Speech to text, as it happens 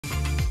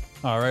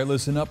All right,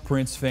 listen up,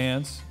 Prince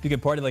fans. You can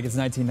party like it's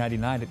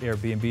 1999 at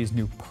Airbnb's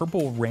new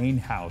Purple Rain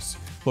House.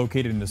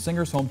 Located in the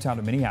singer's hometown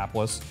of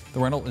Minneapolis, the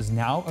rental is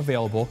now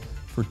available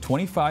for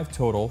 25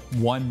 total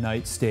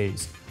one-night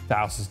stays. The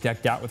house is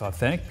decked out with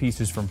authentic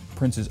pieces from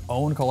Prince's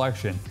own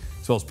collection,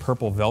 as well as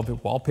purple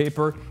velvet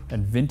wallpaper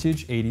and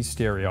vintage 80s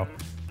stereo.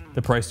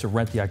 The price to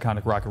rent the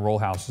iconic rock and roll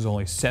house is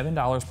only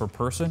 $7 per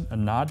person, a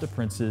nod to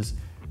Prince's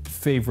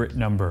favorite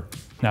number.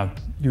 Now,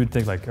 you would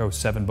think like, oh,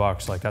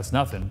 $7, like that's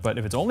nothing. But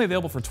if it's only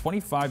available for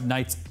 25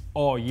 nights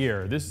all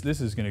year, this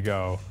is gonna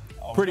go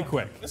pretty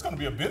quick. It's gonna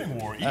be a bidding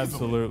war easily.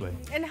 Absolutely.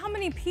 And how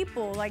many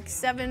people? Like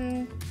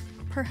 7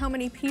 per how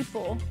many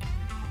people?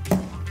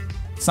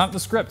 It's not the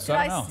script, so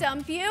I don't know. Did I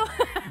stump you?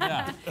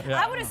 Yeah.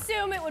 I would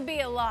assume it would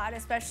be a lot,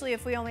 especially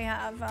if we only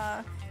have,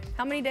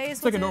 how many days?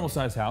 It's like a normal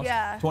sized house.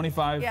 Yeah.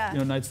 25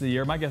 nights of the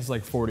year. My guess is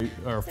like 40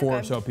 or 4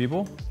 or so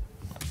people.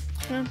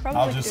 Yeah,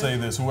 I'll just say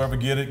this, whoever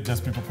get it,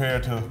 just be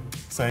prepared to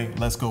say,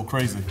 let's go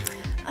crazy.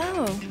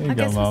 Oh, There you I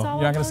go, guess we Mo. saw You're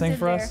what not gonna Mo sing did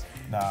for there. us?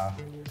 Nah,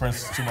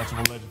 Prince is too much of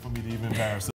a legend for me to even embarrass him.